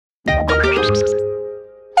Baby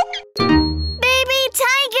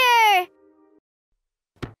Tiger!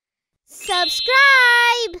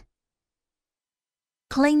 Subscribe!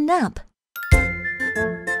 Clean up.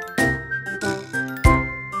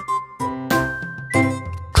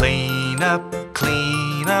 Clean up,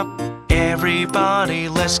 clean up. Everybody,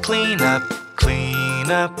 let's clean up. Clean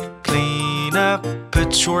up, clean up.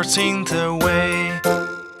 Put your things away.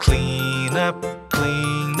 Clean up,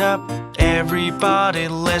 clean up. Everybody,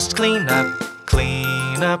 let's clean up.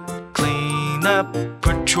 Clean up, clean up.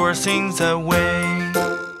 Put your things away.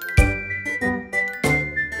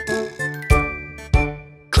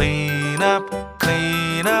 Clean up,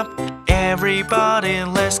 clean up. Everybody,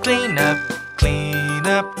 let's clean up. Clean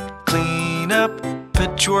up, clean up.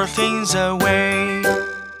 Put your things away.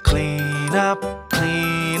 Clean up,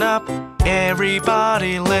 clean up.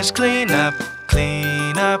 Everybody, let's clean up.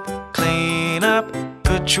 Clean up, clean up.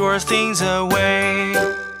 Put your things away.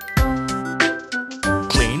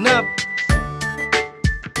 Clean up.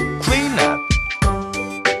 Clean up.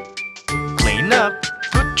 Clean up.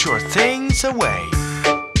 Put your things away.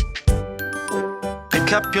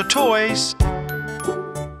 Pick up your toys.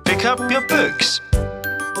 Pick up your books.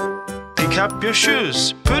 Pick up your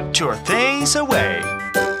shoes. Put your things away.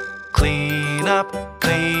 Clean up,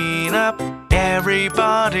 clean up.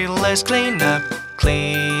 Everybody, let's clean up.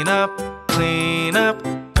 Clean up, clean up.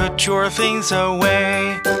 Put your things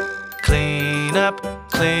away. Clean up,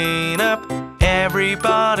 clean up.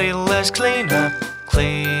 Everybody, let's clean up.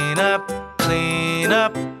 Clean up, clean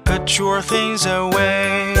up. Put your things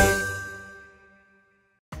away.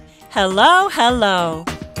 Hello, hello.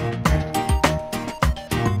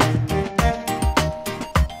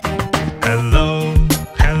 Hello,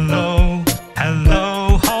 hello,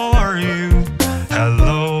 hello, how are you?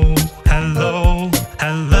 Hello, hello,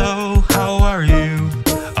 hello, how are you?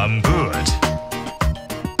 I'm good.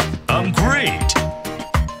 I'm great.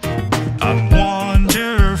 I'm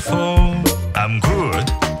wonderful. I'm good.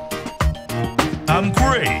 I'm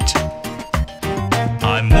great.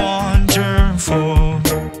 I'm wonderful.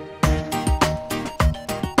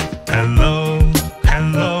 Hello,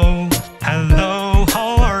 hello, hello,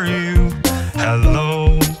 how are you?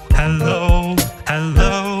 Hello, hello,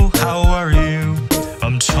 hello, how are you?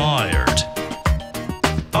 I'm tired.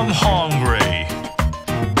 I'm hungry.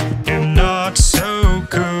 I'm not so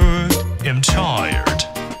good. I'm tired.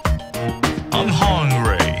 I'm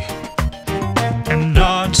hungry. I'm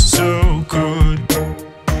not so good.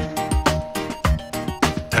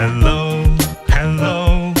 Hello,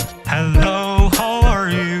 hello, hello, how are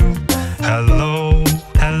you? Hello,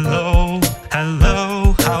 hello,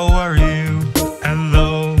 hello, how are you?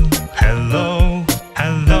 Hello, hello,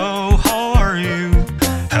 hello, how are you?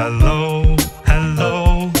 Hello,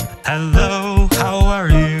 hello, hello, how are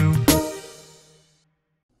you?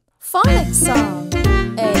 Phonics song.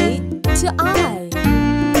 A to I.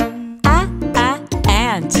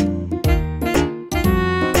 Ant.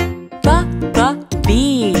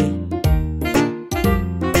 Bee.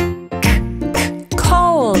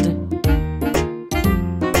 Cold.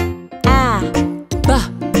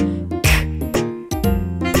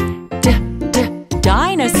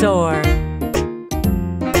 Dinosaur.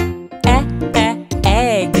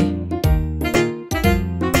 Egg.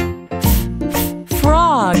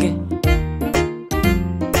 Frog.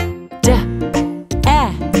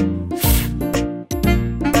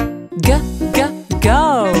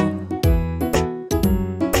 Go.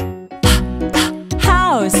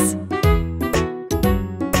 House.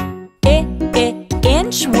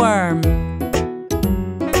 Inchworm.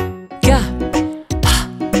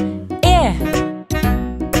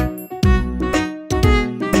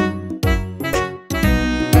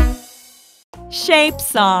 Shape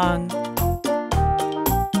song.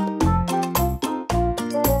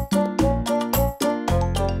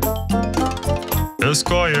 A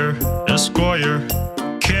square,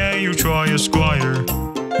 can you try a square?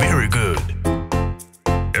 Very good.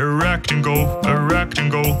 A rectangle,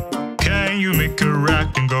 can you make a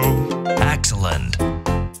rectangle? Excellent.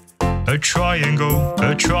 A triangle,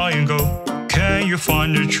 can you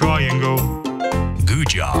find a triangle? Good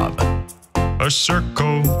job. A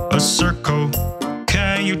circle,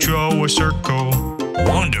 can you draw a circle?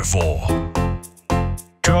 Wonderful.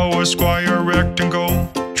 Draw a square, rectangle,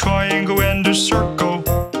 triangle, and a circle.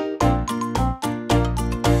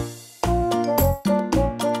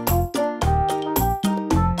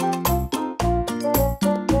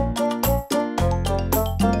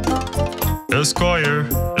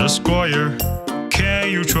 A square, can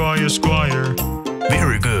you try a square?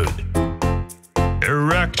 Very good. A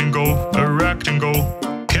rectangle,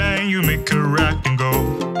 can you make a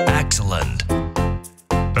rectangle? Excellent.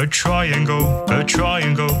 A triangle, a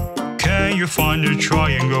triangle. Can you find a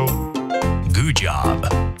triangle? Good job.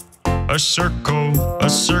 A circle, a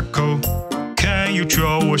circle. Can you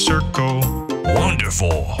draw a circle?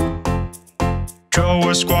 Wonderful. Draw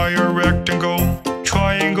a square, rectangle,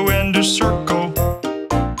 triangle and a circle.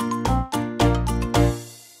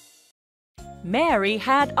 Mary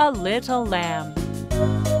had a little lamb.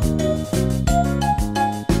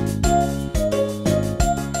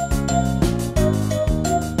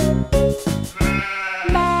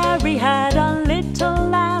 Mary had a little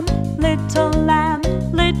lamb, little lamb,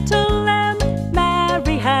 little lamb.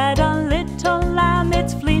 Mary had a little lamb,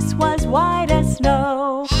 its fleece was white as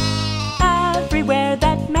snow. Everywhere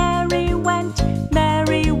that Mary went,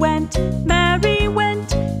 Mary went, Mary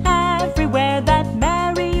went. Everywhere that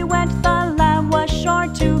Mary went, the lamb was sure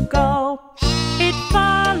to go. It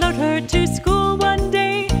followed her to school one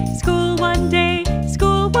day, school one day,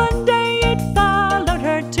 school one day. It followed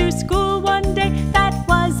her to school one day, that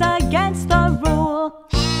was against the rule.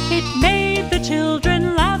 It made the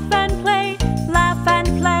children laugh and play, laugh and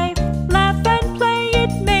play, laugh and play.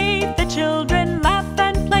 It made the children laugh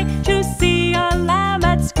and play to see a lamb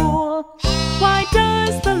at school. Why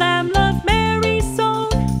does the lamb love Mary so,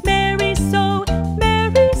 Mary so,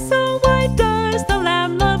 Mary so? Why does the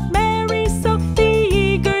lamb love Mary so? The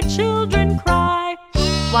eager children cry.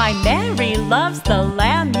 Why Mary loves the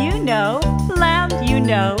lamb, you know, lamb, you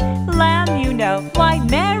know, lamb, you know. Why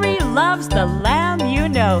Mary loves the lamb, you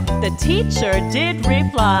know, the teacher did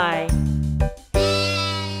reply.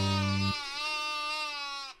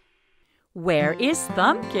 Where is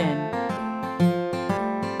Thumbkin?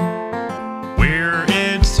 Where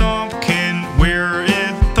is Thumbkin? Where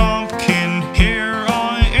is Thumbkin? Here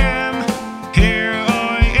I am, here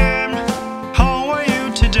I am. How are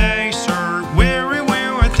you today, sir? Very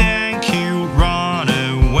well, thank you. Run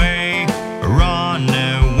away, run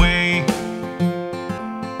away.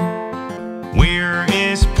 Where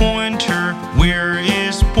is Pointer? Where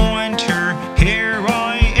is Pointer? Here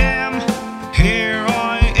I am, here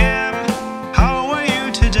I am. How are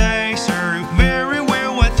you today, sir? Very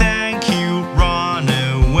well, thank you. Run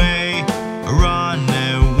away, run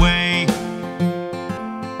away.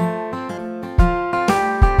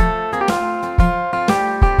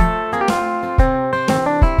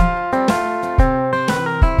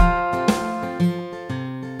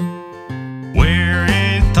 Where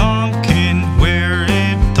is Thumbkin? Where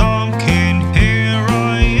is Thumbkin? Here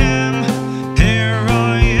I am, here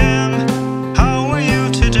I am. How are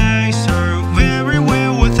you today, sir? Very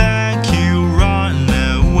well, thank you. Run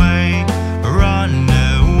away, run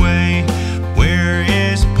away. Where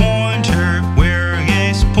is Pointer? Where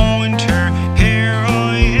is Pointer? Here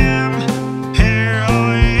I am, here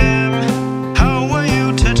I am. How are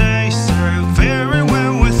you today, sir? Very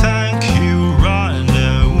well, thank you. Run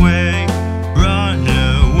away, run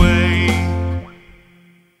away.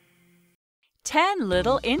 10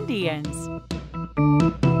 little Indians.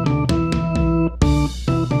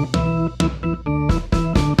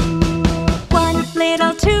 One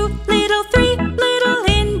little, two little, three little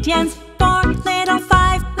Indians. Four little,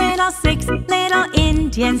 five little, six little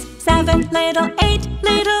Indians. Seven little, eight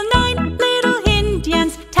little, nine little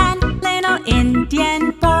Indians. 10 little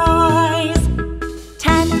Indian boys.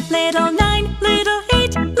 10 little, 9 little,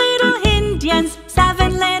 8 little Indians.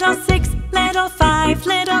 7 little, 6 little, 5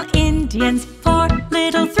 little Indians. 4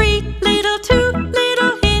 little, 3 little, 2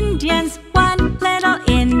 little Indians. 1 little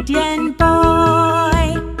Indian boy.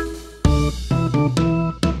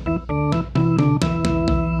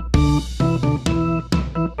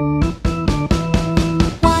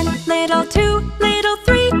 One little, two little,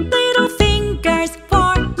 three little fingers.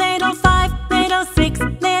 4 little, 5 little, 6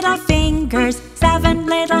 little fingers. 7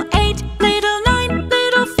 little, 8 little, 9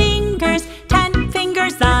 little fingers. 10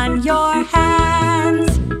 fingers on your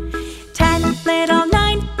hands. 10 little,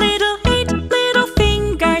 9 little, 8 little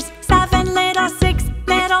fingers. 7 little, 6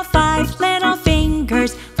 little, 5 little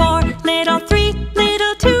fingers. 4 little, 3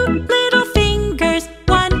 little, 2 little fingers.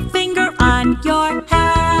 1 finger on your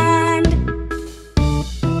hand.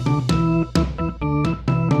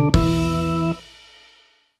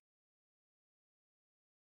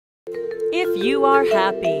 If you are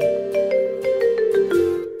happy.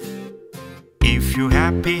 If you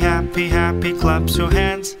happy, happy, happy, clap your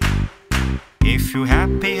hands. If you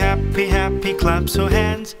happy, happy, happy, clap your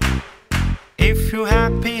hands. If you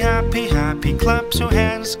happy, happy, happy, clap your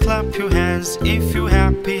hands, clap your hands. If you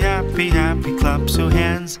happy, happy, happy, clap your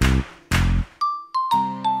hands.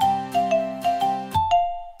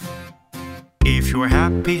 If you're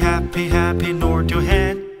happy, happy, happy, nod your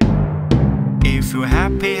head. If you're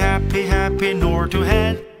happy, happy, happy, nod your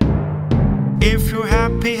head. If you're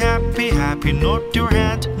happy, happy, happy, nod your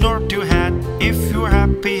head, nod your head. If you're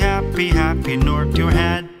happy, happy, happy, nod your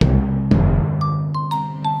head.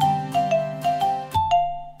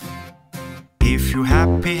 If you're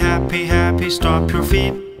happy, happy, happy, stomp your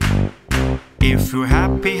feet. If you're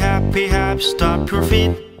happy, happy, happy, stomp your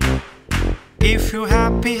feet. If you're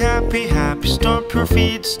happy, happy, happy, stomp your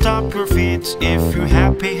feet, stomp your feet. If you're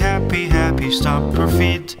happy, happy, happy, stomp your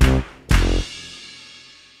feet.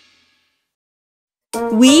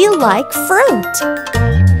 We like fruit.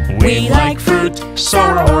 We like fruit,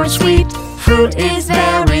 sour or sweet. Fruit is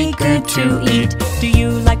very good to eat. Do you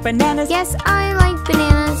like bananas? Yes, I like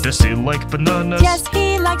bananas. Does he like bananas? Yes,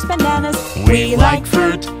 he likes bananas. We like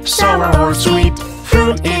fruit, sour or sweet.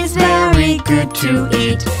 Fruit is very good to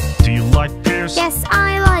eat. Do you like pears? Yes,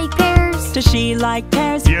 I like pears. Does she like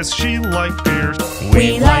pears? Yes, she likes pears.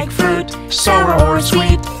 We like fruit, sour or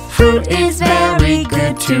sweet. Fruit is very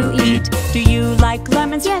good to eat. Do you like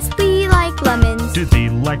lemons? Yes, we like lemons. Do they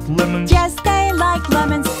like lemons? Yes, they like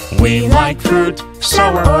lemons. We like fruit,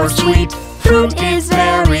 sour or sweet. Fruit is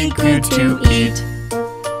very good to eat.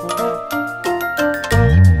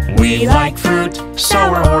 We like fruit,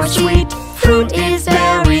 sour or sweet. Fruit is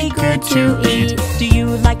very good to eat. Do you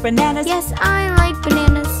like bananas? Yes, I like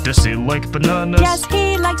bananas. Does he like bananas? Yes,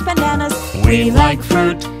 he likes bananas. We like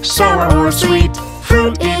fruit, sour or sweet.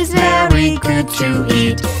 Fruit is very good to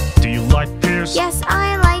eat. Do you like pears? Yes,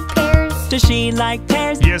 I like pears. Does she like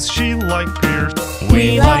pears? Yes, she likes pears.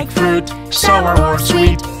 We like fruit, sour or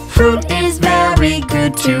sweet. Fruit is very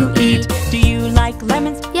good to eat. Do you like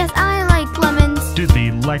lemons? Yes, I like lemons. Do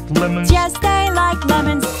they like lemons? Yes, they like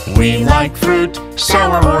lemons. We like fruit,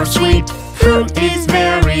 sour or sweet. Fruit is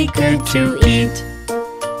very good to eat.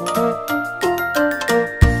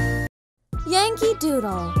 Yankee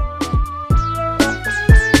Doodle.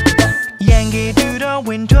 Yankee Doodle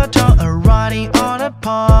went to a town riding on a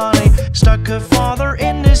pony. Stuck her father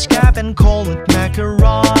in his cap and called it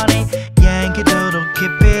macaroni. Yankee Doodle,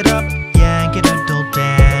 keep it up, Yankee Doodle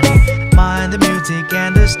dandy. Mind the music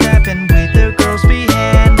and the step, and with the girls be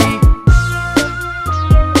handy.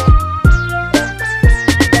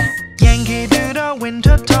 Yankee Doodle went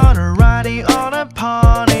to a town riding on a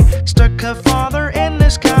pony. Stuck her father in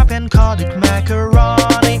his cap and called it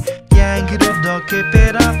macaroni. Yankee Doodle, keep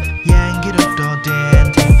it up, Yankee Doodle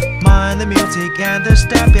dandy. Mind the music and the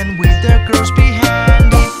step, and with the girls be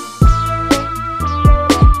handy.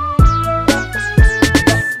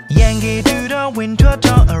 Yankee Doodle went to a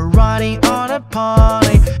town riding on a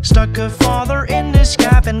pony. Stuck her father in his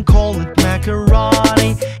cap and called it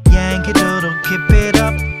macaroni. Yankee Doodle, keep it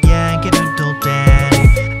up, Yankee Doodle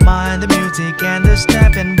dandy. Mind the music and the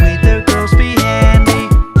step, and with the girls be handy.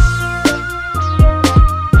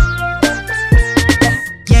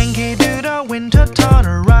 Yankee Doodle went to a town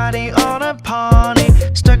riding on a pony.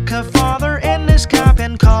 Stuck her father in his cap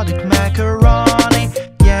and called it macaroni.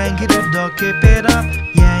 Yankee Doodle, keep it up,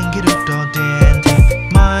 Yankee Doodle dandy.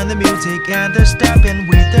 Mind the music and the step, and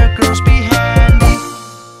with the girls be handy.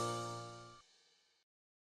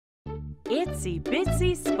 Itsy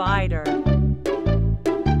Bitsy Spider.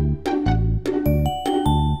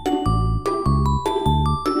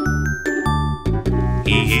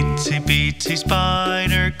 Itsy bitsy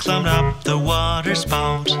spider climbed up the water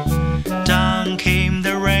spout. Down came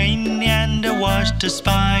the rain and washed the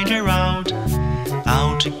spider out.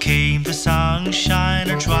 Out came the sunshine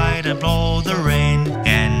and tried to blow the rain.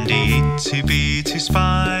 And the itsy bitsy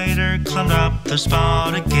spider climbed up the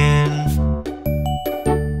spout again.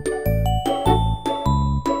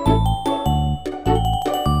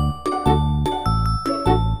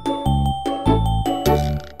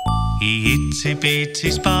 Itsy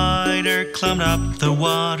bitsy spider climbed up the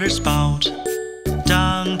water spout.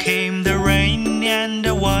 Down came the rain and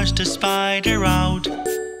washed the spider out.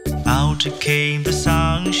 Out came the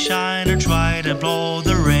sunshine and tried to blow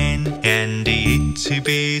the rain. And the itsy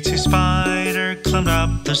bitsy spider climbed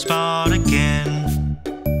up the spout again.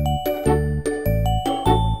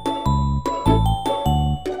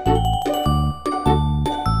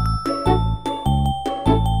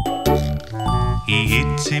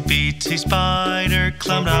 Itsy bitsy spider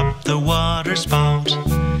climbed up the water spout.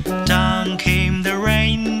 Down came the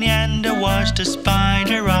rain and washed the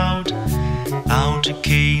spider out. Out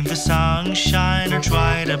came the sunshine and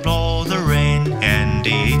tried to blow the rain. And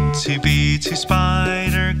the itsy bitsy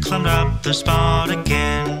spider climbed up the spout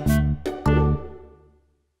again.